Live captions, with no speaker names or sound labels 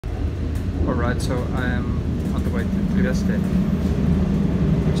Alright, so I am on the way to Trieste,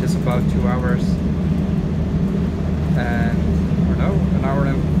 which is about 2 hours and, or no, an hour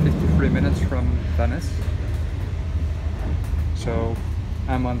and 53 minutes from Venice. So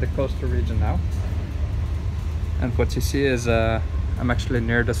I'm on the coastal region now. And what you see is I'm actually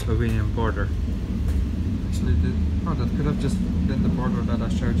near the Slovenian border. Actually, that could have just been the border that I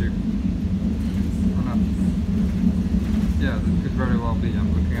showed you. Or not. Yeah, that could very well be.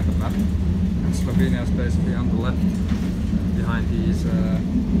 I'm looking at the map. And Slovenia is basically on the left, behind these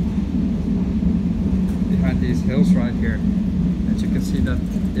hills right here. As you can see that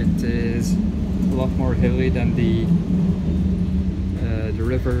it is a lot more hilly than the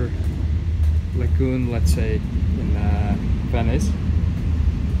river lagoon, let's say, in Venice,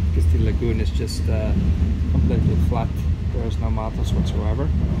 because the lagoon is just completely flat. There is no mountains whatsoever.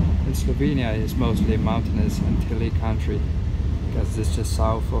 And Slovenia is mostly mountainous and hilly country, because it's just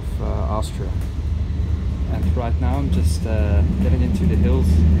south of Austria. And right now I'm just getting into the hills.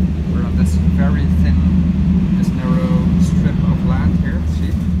 We're on this very thin, this narrow strip of land here,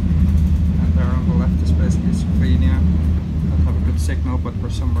 see? And there on the left is basically Slovenia. I don't have a good signal, but we're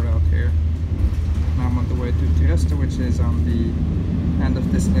somewhere out here. Now I'm on the way to Trieste, which is on the end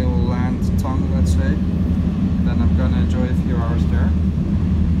of this little land tongue, let's say. Then I'm gonna enjoy a few hours there.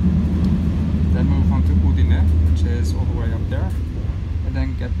 Then move on to Udine, which is all the way up there. And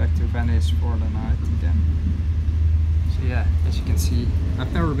then get back to Venice for the night again. So yeah, as you can see,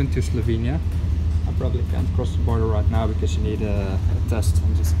 I've never been to Slovenia. I probably can't cross the border right now because you need a test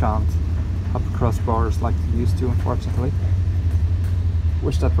and just can't hop across borders like you used to, unfortunately.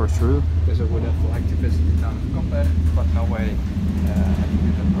 Wish that were true, because I would have liked to visit the town of Combe, but no way I can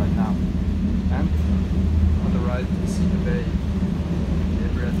do that right now. And on the right you see the bay, the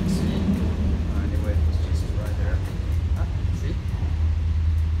Adriatic Sea. Anyway, it's just right there. Ah, see?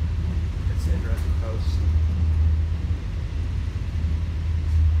 It's the Adriatic coast.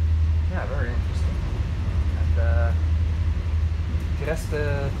 Yeah, very interesting. And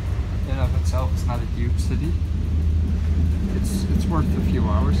Trieste in of itself is not a huge city. It's worth a few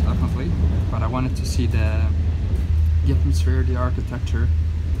hours, definitely, but I wanted to see the atmosphere, the architecture.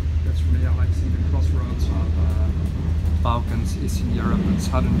 That's for me. I like seeing the crossroads of Balkans, Eastern Europe and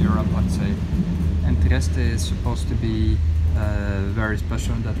Southern Europe, let's say. And Trieste is supposed to be very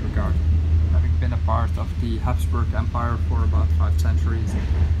special in that regard. Having been a part of the Habsburg Empire for about 5 centuries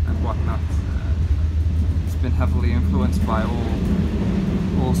and whatnot, it's been heavily influenced by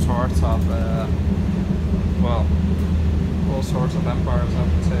all sorts of well, all sorts of empires, I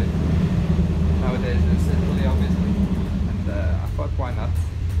would say. Nowadays it's Italy, obviously, and I thought, why not?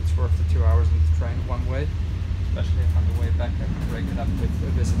 It's worth the 2 hours on the train one way, especially if on the way back I can break it up with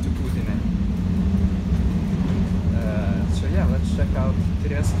a visit to Udine. So yeah, let's check out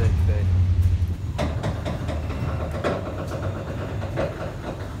Trieste today.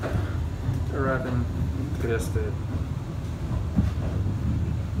 Arriving in Trieste.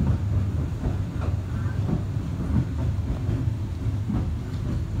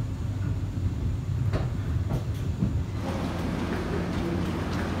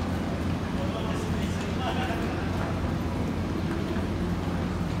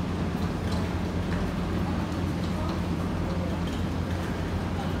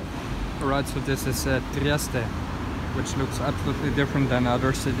 Alright, so this is Trieste, which looks absolutely different than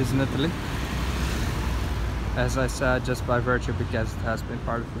other cities in Italy. As I said, just by virtue because it has been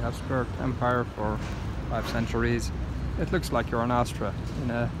part of the Habsburg Empire for 5 centuries. It looks like you're in Austria,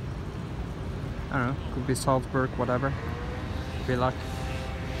 in a, I don't know, could be Salzburg, whatever, Villach,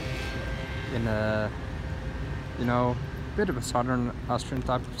 in a, you know, bit of a southern Austrian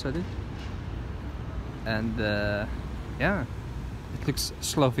type of city. And yeah. It looks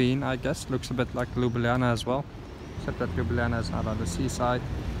Slovene, I guess. Looks a bit like Ljubljana as well, except that Ljubljana is not on the seaside.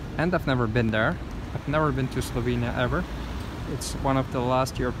 And I've never been there. I've never been to Slovenia ever. It's one of the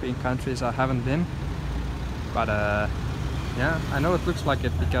last European countries I haven't been. But yeah, I know it looks like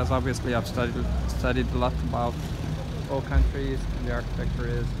it because obviously I've studied a lot about all countries, and the architecture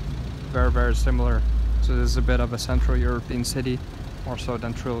is very, very similar. So this is a bit of a Central European city, more so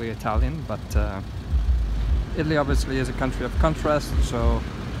than truly Italian, but Italy obviously is a country of contrast, so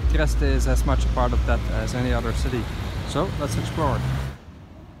Trieste is as much a part of that as any other city. So let's explore it.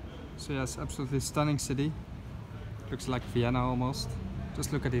 So yes, absolutely stunning city. Looks like Vienna almost.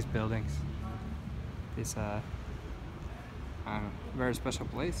 Just look at these buildings. This very special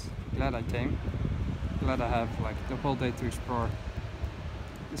place. Glad I came. Glad I have like the whole day to explore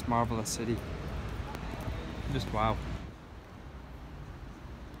this marvelous city. Just wow.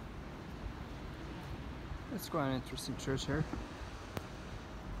 It's quite an interesting church here.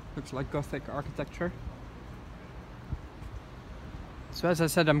 Looks like Gothic architecture. So as I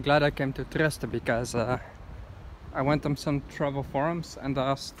said, I'm glad I came to Trieste because I went on some travel forums and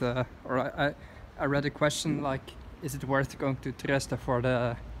asked, I read a question like, is it worth going to Trieste for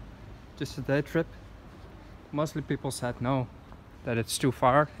just a day trip? Mostly people said no, that it's too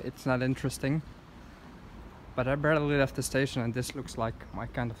far, it's not interesting. But I barely left the station and this looks like my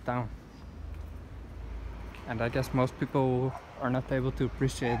kind of town. And I guess most people are not able to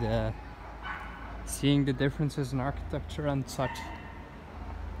appreciate seeing the differences in architecture and such.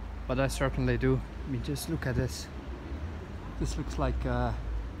 But I certainly do. I mean, just look at this. This looks like a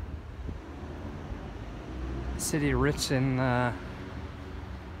city rich in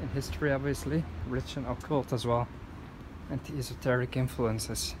history, obviously, rich in occult as well, and the esoteric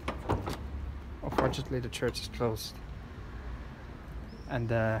influences. Unfortunately, the church is closed.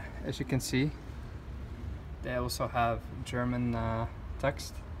 And as you can see, they also have German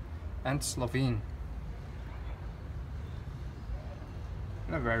text and Slovene.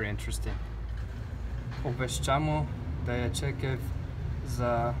 Very interesting. Obveščamo, da je Čekev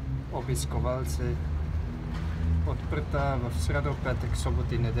za obiskovalce odprta v sredo, petek,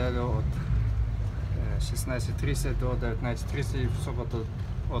 soboto in nedeljo od 16:30 do 19:30, v soboto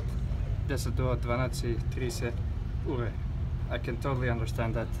od 10 do 12:30 ure. I can totally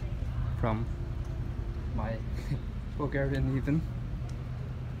understand that from my Bulgarian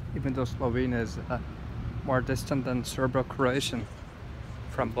even though Slovene is more distant than Serbo-Croatian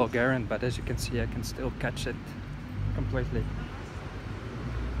from Bulgarian, but as you can see I can still catch it completely.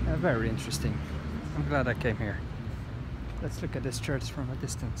 Very interesting. I'm glad I came here. Let's look at this church from a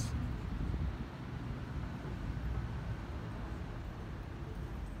distance.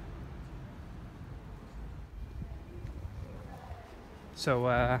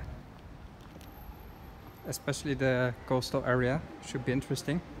 So especially the coastal area should be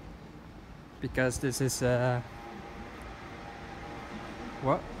interesting, because this is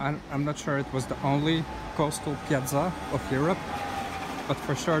well, I'm not sure it was the only coastal piazza of Europe, but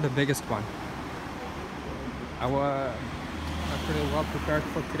for sure the biggest one. I was not pretty well prepared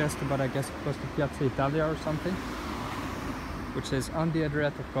for Trieste, but I guess it was the Piazza Italia or something, which is on the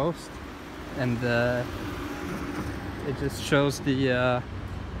Adriatic coast, and it just shows the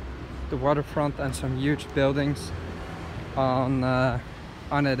waterfront and some huge buildings on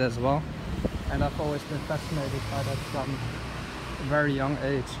it as well. And I've always been fascinated by that from a very young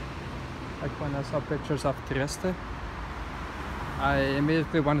age. Like when I saw pictures of Trieste, I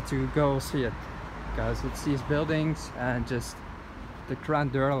immediately wanted to go see it, because it's these buildings and just the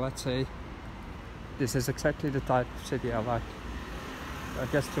grandeur, let's say. This is exactly the type of city I like. I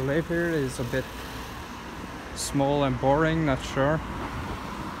guess to live here is a bit small and boring, not sure.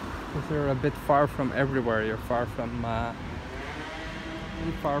 Because you're a bit far from everywhere. You're far from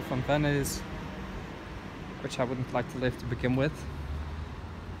Venice, which I wouldn't like to live to begin with.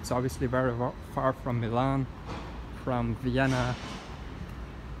 It's obviously very far from Milan, from Vienna.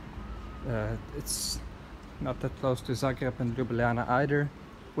 It's not that close to Zagreb and Ljubljana either,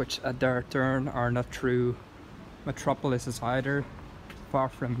 which at their turn are not true metropolises either. Far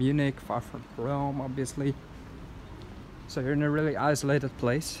from Munich, far from Rome, obviously. So you're in a really isolated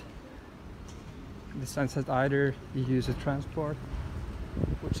place, in the sense that either you use a transport,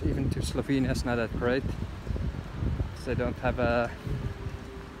 which even to Slovenia is not that great, because they don't have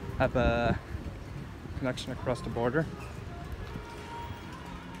a connection across the border.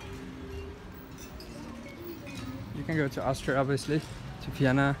 You can go to Austria, obviously, to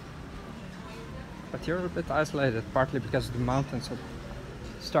Vienna, but you're a bit isolated, partly because of the mountains. It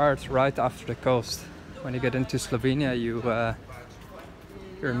starts right after the coast. When you get into Slovenia,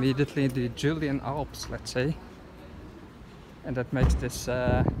 you're immediately in the Julian Alps, let's say, and that makes this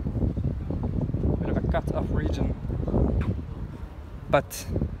bit of a cut-off region. But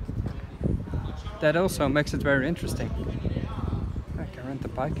that also makes it very interesting. I can rent a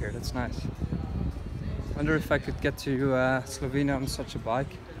bike here, that's nice. I wonder if I could get to Slovenia on such a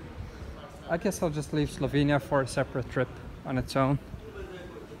bike. I guess I'll just leave Slovenia for a separate trip on its own.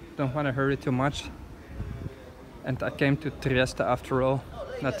 Don't want to hurry too much. And I came to Trieste after all,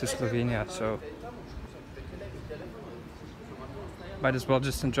 not to Slovenia, so might as well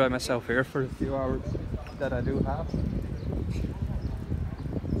just enjoy myself here for the few hours that I do have.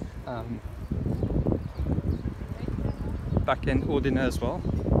 Back in Udine as well.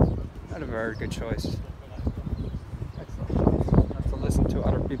 Not a very good choice. Not to listen to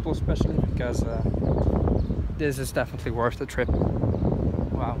other people, especially because this is definitely worth the trip.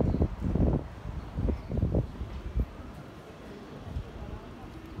 Wow.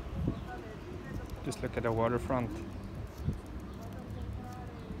 Just look at the waterfront.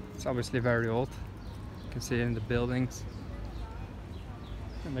 It's obviously very old. You can see it in the buildings.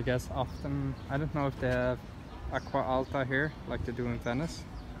 And I guess often, I don't know if they have aqua alta here, like they do in Venice,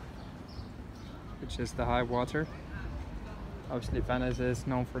 which is the high water. Obviously Venice is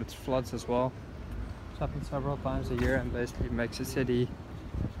known for its floods as well. It's happened several times a year and basically makes the city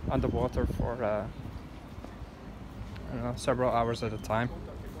underwater for I don't know, several hours at a time.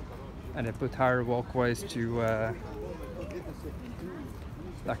 And they put higher walkways to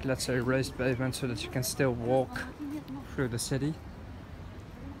like, let's say, raised pavement, so that you can still walk through the city.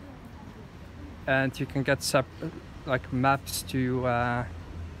 And you can get like maps to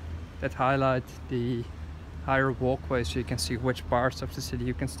that highlight the higher walkways, so you can see which parts of the city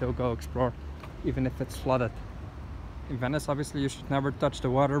you can still go explore, even if it's flooded. In Venice, obviously, you should never touch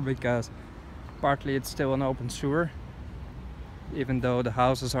the water because partly it's still an open sewer. Even though the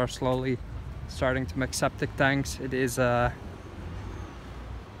houses are slowly starting to make septic tanks, it is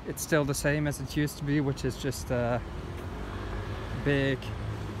it's still the same as it used to be, which is just a big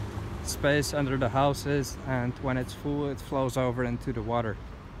space under the houses, and when it's full it flows over into the water.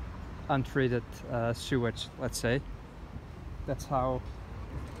 Untreated sewage, let's say. That's how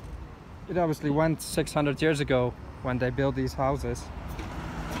it obviously went 600 years ago when they built these houses,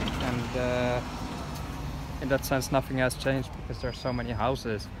 and in that sense nothing has changed because there are so many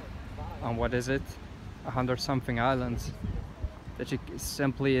houses on, what is it, 100 something islands, that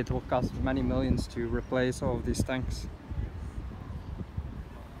it will cost many millions to replace all of these tanks.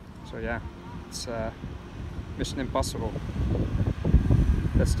 So yeah, it's mission impossible.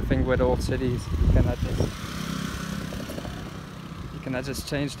 That's the thing with old cities. You cannot just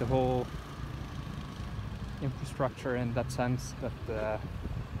change the whole infrastructure in that sense, that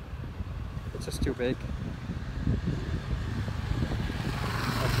it's just too big.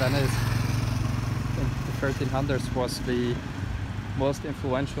 Like Venice in the 1300s was the most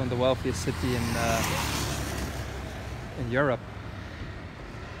influential and the wealthiest city in Europe.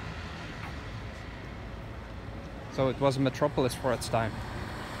 So it was a metropolis for its time,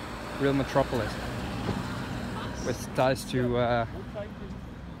 real metropolis, with ties to the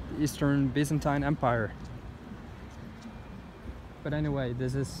Eastern Byzantine Empire. But anyway,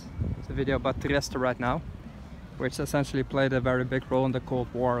 this is the video about Trieste right now, which essentially played a very big role in the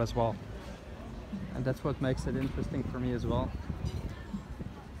Cold War as well. And that's what makes it interesting for me as well.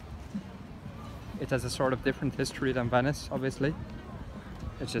 It has a sort of different history than Venice, obviously.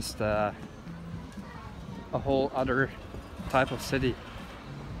 It's just a whole other type of city.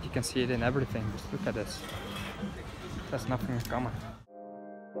 You can see it in everything. Just look at this. It has nothing in common.